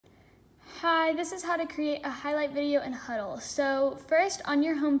Hi, this is how to create a highlight video in Hudl. So first, on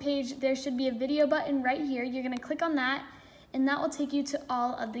your home page, there should be a video button right here. You're going to click on that, and that will take you to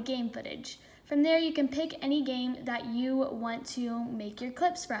all of the game footage. From there, you can pick any game that you want to make your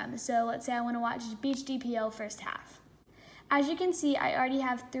clips from. So let's say I want to watch Beach DPL first half. As you can see, I already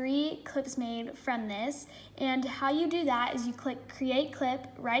have 3 clips made from this, and how you do that is you click Create Clip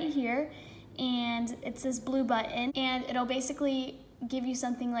right here, and it's this blue button, and it'll basically give you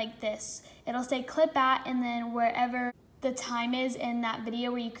something like this. It'll say clip at, and then wherever the time is in that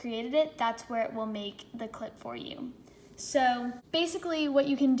video where you created it, that's where it will make the clip for you. So basically what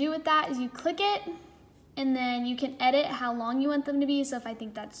you can do with that is you click it, and then you can edit how long you want them to be. So if I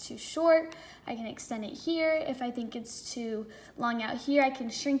think that's too short, I can extend it here. If I think it's too long out here, I can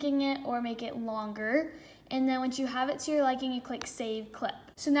shrinking it or make it longer. And then once you have it to your liking, you click Save Clip.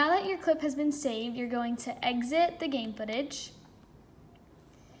 So now that your clip has been saved, you're going to exit the game footage.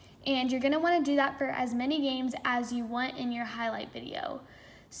 And you're gonna wanna do that for as many games as you want in your highlight video.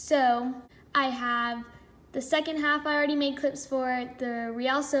 So I have the second half I already made clips for, the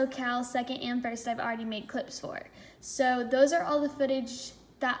Real SoCal second and first I've already made clips for. So those are all the footage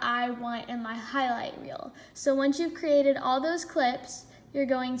that I want in my highlight reel. So once you've created all those clips, you're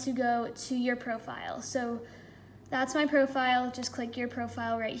going to go to your profile. So that's my profile, just click your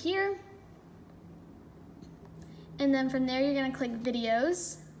profile right here. And then from there you're gonna click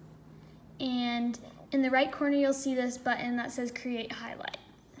videos. And in the right corner, you'll see this button that says Create Highlight.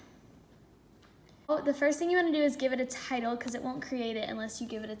 The first thing you want to do is give it a title, because it won't create it unless you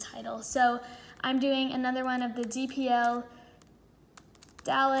give it a title. So I'm doing another one of the DPL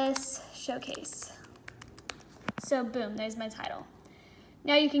Dallas Showcase. So boom, there's my title.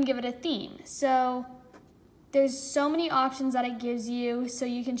 Now you can give it a theme. So there's so many options that it gives you, so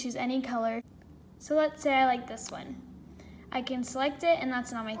you can choose any color. So let's say I like this one. I can select it, and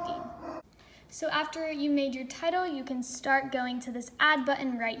that's not my theme. So after you made your title, you can start going to this add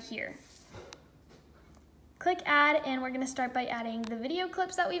button right here. Click add, and we're gonna start by adding the video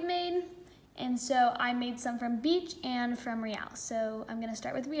clips that we've made. And so I made some from Beach and from Real. So I'm gonna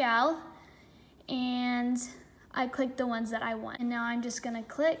start with Real, and I clicked the ones that I want. And now I'm just gonna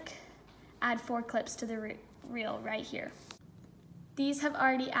click add 4 clips to the reel right here. These have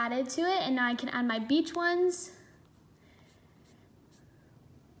already added to it, and now I can add my Beach ones.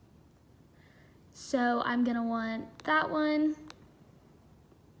 So I'm gonna want that one,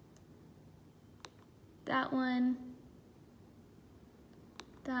 that one,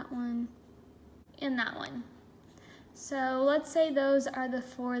 that one, and that one. So let's say those are the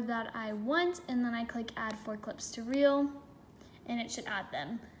 4 that I want, and then I click add 4 clips to reel, and it should add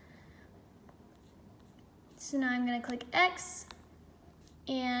them. So now I'm gonna click X,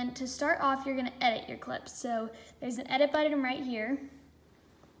 and to start off, you're gonna edit your clips. So there's an edit button right here.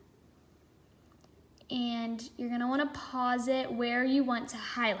 And you're gonna wanna pause it where you want to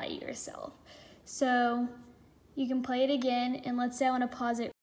highlight yourself. So you can play it again, and let's say I wanna pause it